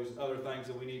all those other things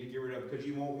that we need to get rid of, because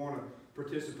you won't want to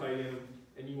participate in them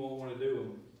and you won't want to do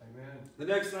them. Amen. The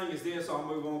next thing is this. I'll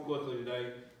move on quickly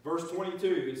today. Verse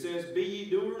 22, it says, be ye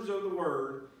doers of the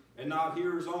word, and not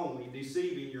hearers only,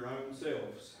 deceiving your own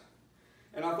selves.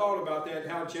 And I thought about that,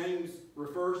 how James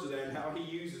refers to that, and how he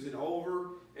uses it over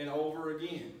and over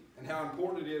again, and how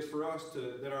important it is for us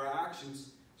that our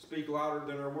actions speak louder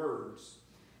than our words.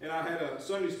 And I had a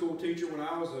Sunday school teacher when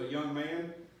I was a young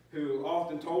man who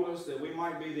often told us that we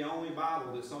might be the only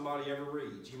Bible that somebody ever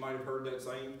reads. You might have heard that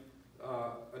same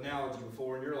analogy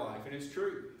before in your life, and it's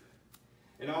true.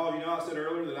 And all of you know, I said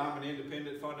earlier that I'm an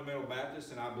independent fundamental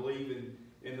Baptist, and I believe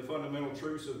in the fundamental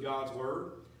truths of God's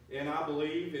Word. And I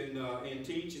believe in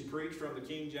teach and preach from the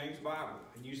King James Bible.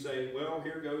 And you say, well,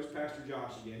 here goes Pastor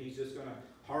Josh again. He's just going to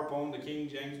harp on the King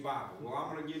James Bible. Well,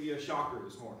 I'm going to give you a shocker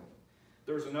this morning.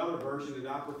 There's another version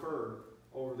that I prefer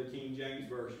over the King James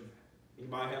Version.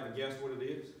 Anybody have a guess what it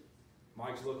is?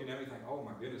 Mike's looking at me thinking, oh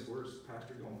my goodness, where's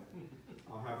Pastor going?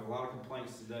 I'll have a lot of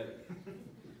complaints today.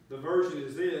 The version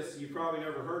is this. You've probably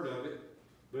never heard of it,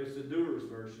 but it's the doers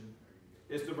version.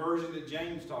 It's the version that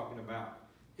James is talking about.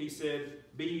 He said,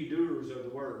 be ye doers of the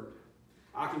word.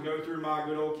 I can go through my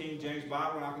good old King James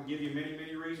Bible and I can give you many,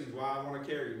 many reasons why I want to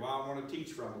carry it, why I want to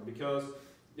teach from it, because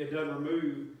it doesn't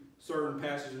remove certain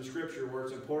passages of Scripture where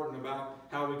it's important about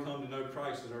how we come to know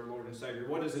Christ as our Lord and Savior.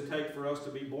 What does it take for us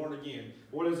to be born again?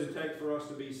 What does it take for us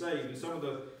to be saved? In some of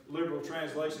the liberal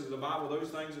translations of the Bible, those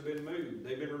things have been moved.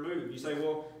 They've been removed. You say,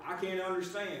 well, I can't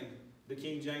understand the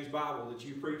King James Bible that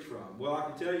you preach from. Well, I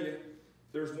can tell you,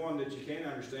 there's one that you can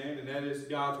understand, and that is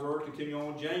God's Word. Continue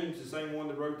on. James, the same one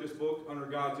that wrote this book under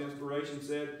God's inspiration,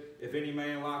 said, if any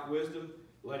man lack wisdom,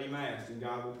 let him ask, and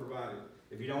God will provide it.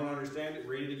 If you don't understand it,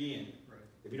 read it again. Right.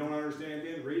 If you don't understand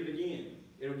then, read it again.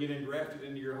 It'll get engrafted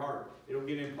into your heart. It'll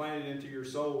get implanted into your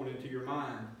soul and into your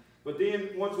mind. But then,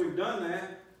 once we've done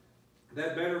that,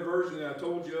 that better version that I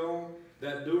told you on,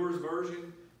 that doer's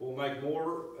version, will make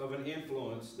more of an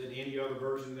influence than any other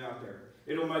version out there.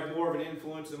 It'll make more of an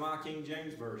influence than my King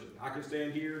James Version. I can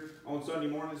stand here on Sunday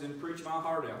mornings and preach my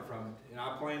heart out from it. And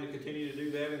I plan to continue to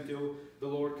do that until the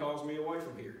Lord calls me away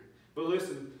from here. But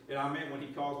listen, and I meant when he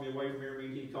calls me away from here, I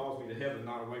mean he calls me to heaven,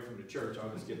 not away from the church. I'll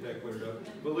just get that cleared up.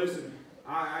 But listen,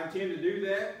 I intend to do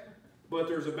that, but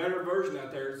there's a better version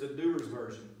out there. It's the doer's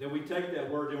version. That we take that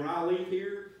word, and when I leave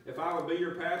here, if I would be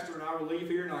your pastor and I would leave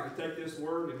here and I could take this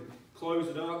word and close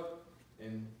it up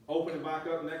and open it back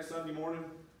up next Sunday morning,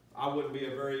 I wouldn't be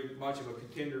a very much of a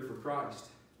contender for Christ.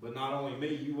 But not only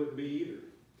me, you wouldn't be either.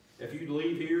 If you'd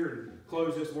leave here and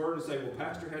close this word and say, well,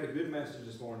 Pastor had a good message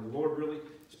this morning. The Lord really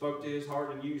spoke to his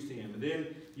heart and used him. And then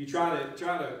you try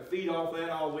to feed off that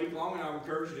all week long, and I would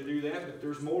encourage you to do that, but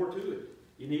there's more to it.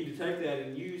 You need to take that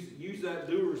and use that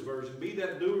doer's version. Be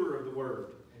that doer of the word.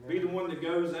 Amen. Be the one that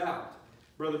goes out.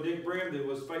 Brother Dick Bram, that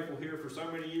was faithful here for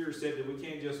so many years, said that we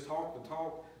can't just talk the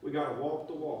talk, we got to walk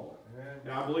the walk. Amen.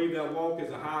 And I believe that walk is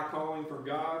a high calling from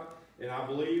God. And I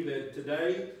believe that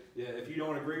today, if you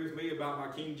don't agree with me about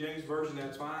my King James Version,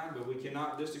 that's fine. But we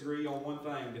cannot disagree on one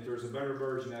thing, that there's a better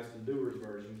version, that's the doer's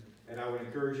version. And I would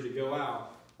encourage you to go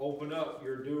out, open up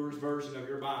your doer's version of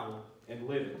your Bible, and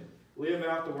live it. Live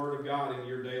out the Word of God in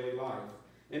your daily life.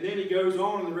 And then he goes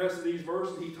on in the rest of these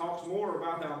verses, he talks more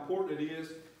about how important it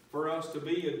is for us to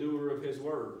be a doer of his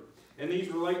Word. And these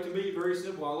relate to me very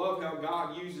simple. I love how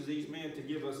God uses these men to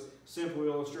give us simple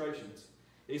illustrations.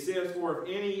 He says, for if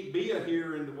any be a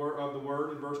hearer of the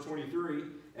word, in verse 23,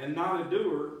 and not a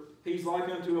doer, he's like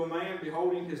unto a man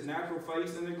beholding his natural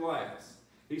face in the glass.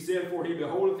 He said, for he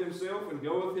beholdeth himself, and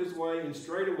goeth his way, and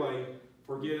straightway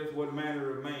forgetteth what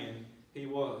manner of man he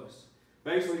was.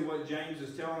 Basically what James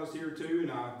is telling us here too,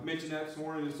 and I mentioned that this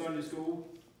morning in Sunday school,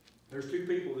 there's two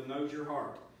people that knows your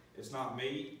heart. It's not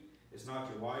me, it's not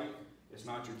your wife, it's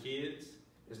not your kids,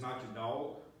 it's not your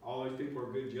dog. All these people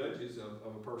are good judges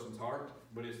of a person's heart,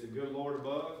 but it's the good Lord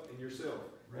above and yourself.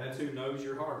 Right. That's who knows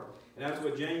your heart. And that's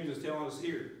what James is telling us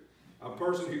here. A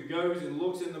person who goes and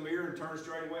looks in the mirror and turns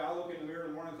straight away. I look in the mirror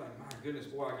in the morning and think, my goodness,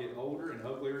 boy, I get older and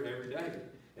uglier every day.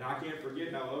 And I can't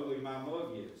forget how ugly my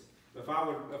mug is. If I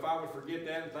would forget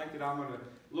that and think that I'm going to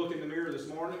look in the mirror this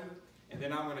morning, and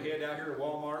then I'm going to head out here to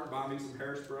Walmart and buy me some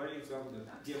hairspray and something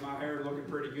to get my hair looking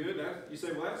pretty good. You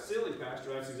say, well, that's silly,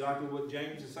 Pastor. That's exactly what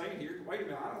James is saying here. Wait a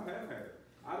minute, I don't have hair.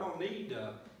 I don't need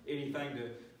anything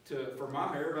for my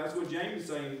hair. That's what James is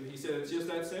saying. He said it's just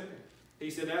that simple. He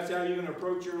said that's how you're going to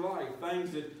approach your life.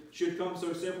 Things that should come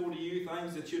so simple to you,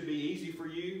 things that should be easy for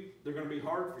you, they're going to be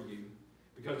hard for you.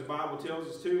 Because the Bible tells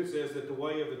us too, it says that the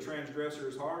way of the transgressor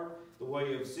is hard, the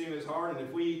way of sin is hard, and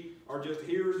if we are just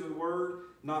hearers of the word,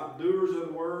 not doers of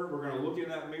the word, we're going to look in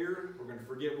that mirror, we're going to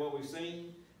forget what we've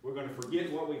seen, we're going to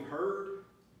forget what we've heard,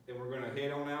 and we're going to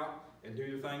head on out and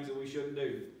do the things that we shouldn't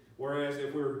do. Whereas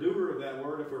if we're a doer of that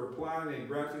word, if we're applying it and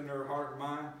grafting it in our heart and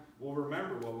mind, we'll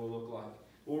remember what we'll look like.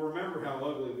 We'll remember how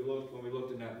ugly we looked when we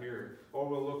looked in that mirror. Or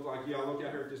we'll look like, yeah, I look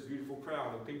out here at this beautiful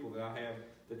crowd of people that I have,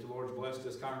 that the Lord's blessed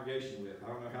this congregation with. I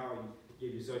don't know how He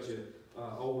gave you such a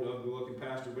old, ugly-looking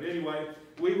pastor. But anyway,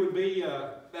 we would be,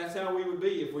 that's how we would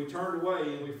be if we turned away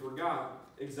and we forgot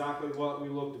exactly what we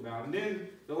looked about. And then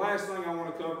the last thing I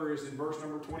want to cover is in verse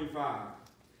number 25.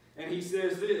 And he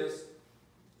says this,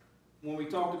 when we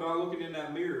talked about looking in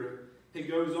that mirror, he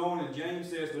goes on and James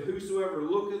says, but whosoever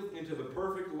looketh into the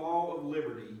perfect law of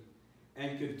liberty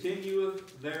and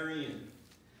continueth therein.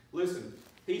 Listen,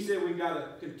 he said we've got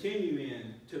to continue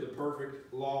in to the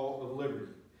perfect law of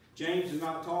liberty. James is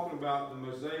not talking about the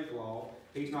Mosaic law.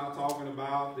 He's not talking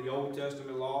about the Old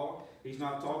Testament law. He's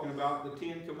not talking about the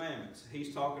Ten Commandments.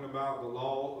 He's talking about the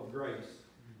law of grace.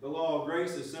 The law of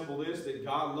grace is simple this, that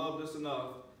God loved us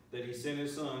enough that He sent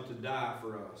His Son to die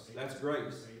for us. That's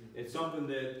grace. It's something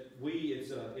that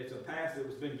it's a pass that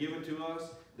was been given to us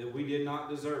that we did not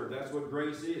deserve. That's what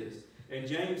grace is. And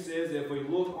James says if we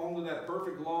look onto that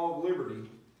perfect law of liberty,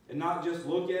 and not just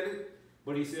look at it,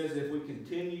 but he says if we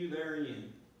continue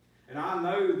therein. And I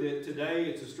know that today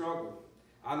it's a struggle.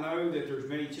 I know that there's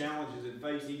many challenges that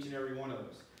face each and every one of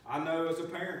us. I know as a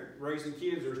parent raising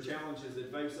kids, there's challenges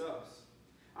that face us.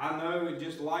 I know in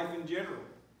just life in general,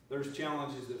 there's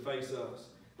challenges that face us.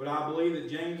 But I believe that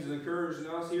James is encouraging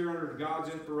us here under God's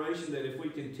inspiration that if we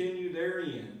continue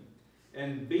therein,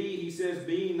 and he says,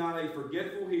 be not a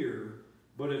forgetful hearer,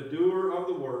 but a doer of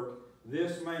the work,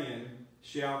 this man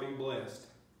shall be blessed.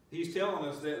 He's telling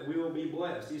us that we will be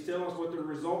blessed. He's telling us what the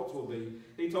results will be.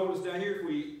 He told us down here, if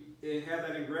we have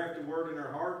that engrafted word in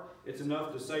our heart, it's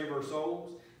enough to save our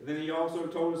souls. And then he also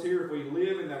told us here, if we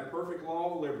live in that perfect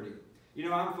law of liberty. You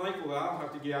know, I'm thankful that I don't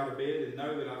have to get out of bed and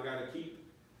know that I've got to keep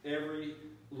every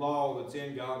law that's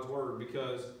in God's word,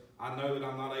 because I know that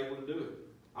I'm not able to do it.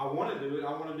 I want to do it.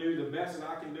 I want to do the best that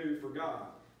I can do for God.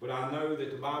 But I know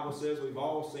that the Bible says we've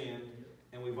all sinned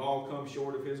and we've all come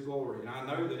short of his glory. And I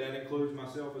know that that includes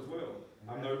myself as well.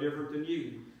 I'm no different than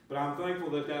you. But I'm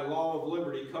thankful that that law of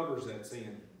liberty covers that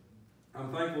sin.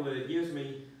 I'm thankful that it gives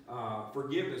me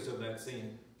forgiveness of that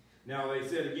sin. Now, they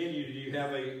said again, do you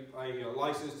have a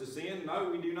license to sin? No,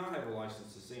 we do not have a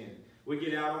license to sin. We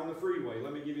get out on the freeway.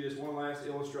 Let me give you this one last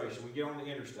illustration. We get on the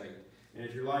interstate. And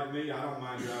if you're like me, I don't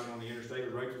mind driving on the interstate,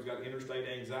 but Rachel's got interstate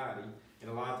anxiety, and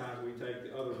a lot of times we take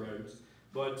the other roads.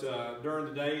 But during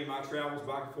the day, in my travels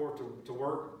back and forth to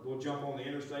work, we'll jump on the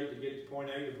interstate to get to point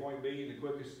A to point B in the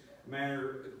quickest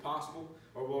manner possible.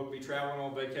 Or we'll be traveling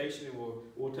on vacation and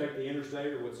we'll take the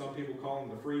interstate, or what some people call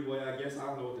them the freeway. I guess I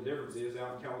don't know what the difference is.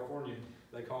 Out in California,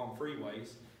 they call them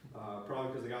freeways. Probably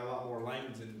because they got a lot more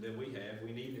lanes than we have.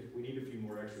 We need a few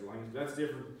more extra lanes. That's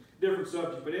different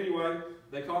subject. But anyway,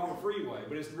 they call them a freeway.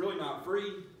 But it's really not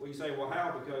free. Well, you say, well,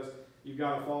 how? Because you've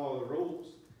got to follow the rules.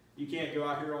 You can't go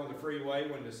out here on the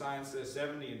freeway when the sign says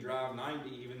 70 and drive 90,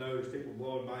 even though there's people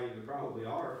blowing by you that probably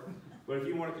are. But if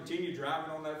you want to continue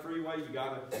driving on that freeway, you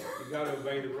got to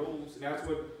obey the rules. And that's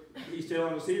what he's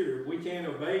telling us here. We can't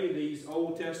obey these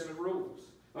Old Testament rules.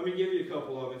 Let me give you a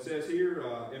couple of them. It says here,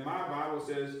 in my Bible, it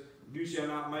says, you shall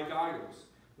not make idols.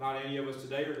 Not any of us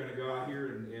today are going to go out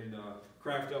here and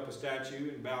craft up a statue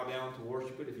and bow down to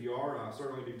worship it. If you are, I'll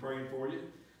certainly be praying for you.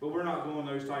 But we're not doing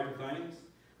those type of things.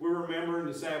 We're remembering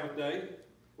the Sabbath day.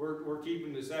 We're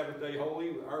keeping the Sabbath day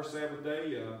holy. Our Sabbath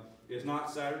day is not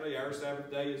Saturday. Our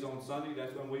Sabbath day is on Sunday.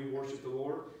 That's when we worship the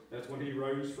Lord. That's when he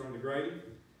rose from the grave.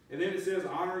 And then it says,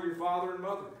 honor your father and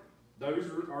mother. Those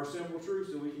are simple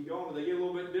truths that we can go on, but they get a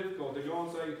little bit difficult. They go on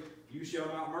and say, you shall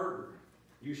not murder.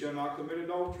 You shall not commit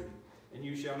adultery. And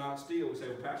you shall not steal. We say,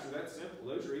 well, Pastor, that's simple.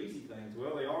 Those are easy things.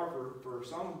 Well, they are for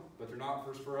some, but they're not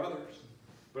for others.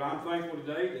 But I'm thankful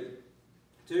today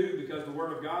that, too, because the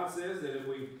Word of God says that if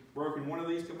we've broken one of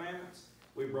these commandments,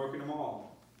 we've broken them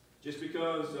all. Just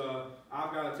because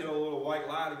I've got to tell a little white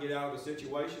lie to get out of the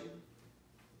situation,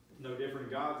 no different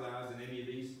in God's eyes than any of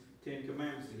these 10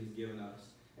 commandments that he's given us.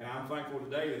 And I'm thankful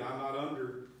today that I'm not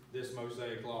under this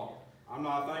Mosaic law. I'm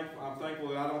thankful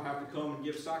that I don't have to come and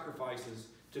give sacrifices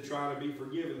to try to be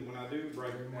forgiven when I do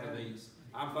break one of these.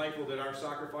 I'm thankful that our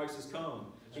sacrifices come.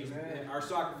 Our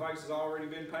sacrifice has already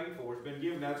been paid for. It's been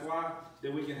given. That's why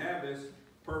that we can have this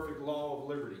perfect law of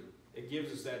liberty. It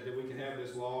gives us that we can have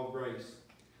this law of grace.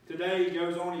 Today, he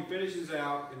goes on, he finishes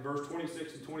out in verse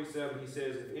 26 and 27. He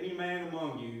says, if any man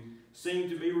among you seem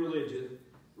to be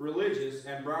religious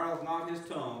and bridleth not his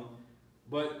tongue,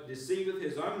 but deceiveth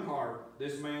his own heart,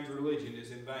 this man's religion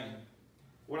is in vain.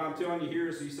 What I'm telling you here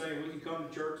is he's saying we can come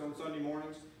to church on Sunday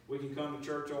mornings, we can come to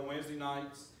church on Wednesday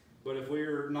nights, but if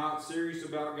we're not serious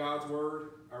about God's Word,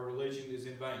 our religion is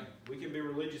in vain. We can be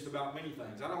religious about many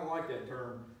things. I don't like that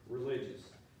term, religious.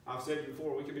 I've said it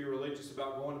before, we can be religious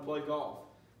about going to play golf.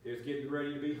 It's getting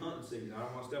ready to be hunting season. I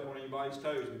don't want to step on anybody's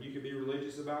toes, but you can be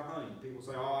religious about hunting. People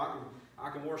say, oh, I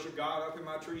can worship God up in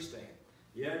my tree stand.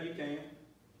 Yeah, you can.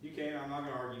 You can. I'm not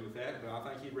going to argue with that, but I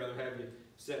think he'd rather have you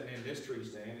sitting in this tree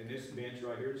stand, in this bench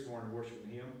right here this morning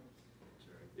worshiping him.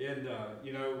 And,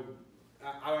 you know,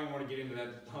 I don't even want to get into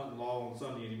that hunting law on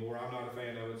Sunday anymore. I'm not a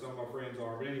fan of it. Some of my friends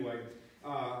are. But anyway,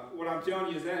 what I'm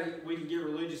telling you is that we can get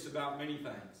religious about many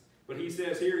things. But he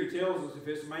says here, he tells us if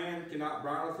this man cannot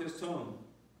bridle his tongue,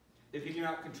 if he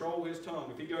cannot control his tongue,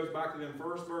 if he goes back to them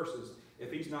first verses, if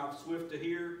he's not swift to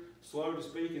hear, slow to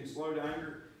speak, and slow to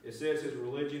anger, it says his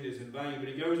religion is in vain. But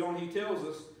he goes on, he tells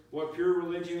us what pure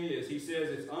religion is. He says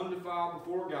it's undefiled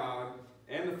before God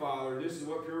and the Father. This is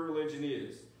what pure religion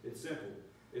is. It's simple.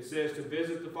 It says to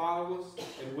visit the fatherless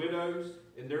and widows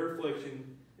in their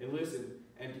affliction, and listen,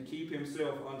 and to keep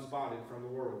himself unspotted from the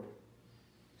world.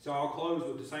 So I'll close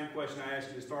with the same question I asked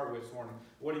you to start with this morning.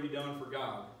 What have you done for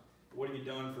God? What have you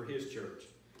done for his church?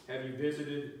 Have you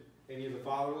visited any of the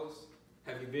fatherless?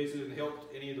 Have you visited and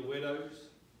helped any of the widows?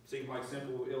 Seems like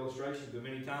simple illustrations, but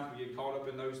many times we get caught up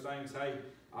in those things. Hey,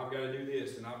 I've got to do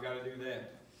this and I've got to do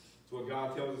that. That's what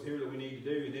God tells us here that we need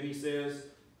to do. And then he says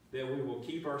that we will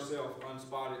keep ourselves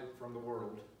unspotted from the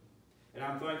world. And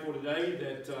I'm thankful today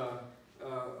that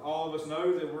all of us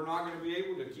know that we're not going to be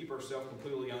able to keep ourselves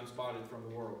completely unspotted from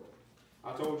the world.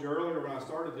 I told you earlier when I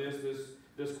started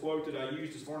this quote that I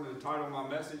used this morning, the title of my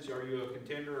message, Are You a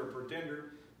Contender or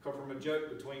Pretender?, come from a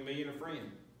joke between me and a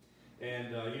friend.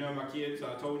 And you know, my kids,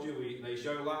 I told you, they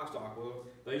show livestock. Well,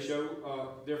 they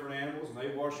show different animals, and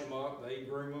they wash them up, they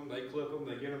groom them, they clip them,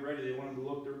 they get them ready. They want them to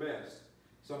look their best.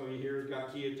 Some of you here have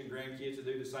got kids and grandkids that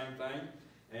do the same thing.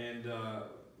 And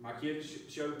my kids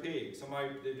show pigs.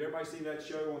 Did everybody see that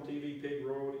show on TV, Pig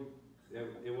Royalty?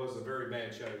 It was a very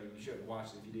bad show. You shouldn't watch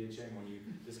it. If you did, shame on you.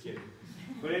 Just kidding.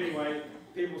 But anyway,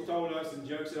 people told us and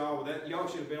jokes said, "Oh, well, y'all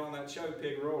should have been on that show,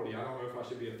 Pig Royalty." I don't know if I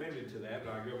should be offended to that,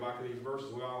 but I go back to these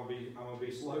verses. Well, I'm gonna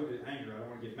be slow to anger. I don't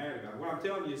want to get mad about it. What I'm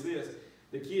telling you is this: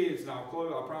 the kids, and I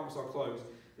promise I'll close.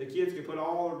 The kids can put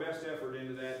all their best effort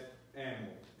into that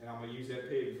animal, and I'm gonna use that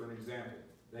pig for an example.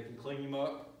 They can clean him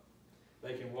up,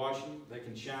 they can wash him, they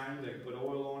can shine him, they can put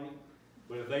oil on him.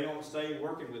 But if they don't stay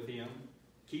working with him,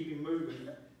 keep him moving,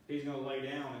 he's going to lay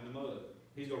down in the mud.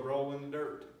 He's going to roll in the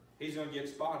dirt. He's going to get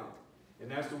spotted. And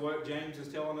that's what James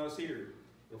is telling us here.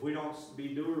 If we don't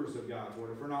be doers of God's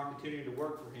word, if we're not continuing to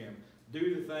work for him,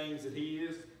 do the things that he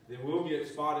is, then we'll get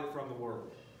spotted from the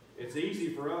world. It's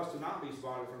easy for us to not be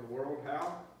spotted from the world.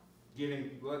 How?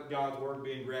 Let God's word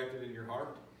be engrafted in your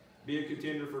heart. Be a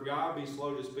contender for God. Be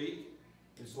slow to speak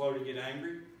and slow to get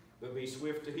angry, but be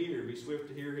swift to hear. Be swift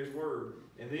to hear his word.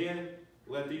 And then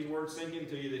let these words sink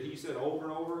into you that he said over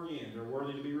and over again. They're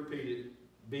worthy to be repeated.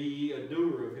 Be ye a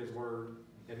doer of his word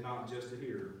and not just a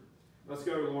hearer. Let's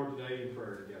go to the Lord today in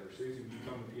prayer together. Susie, would you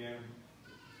come to the piano?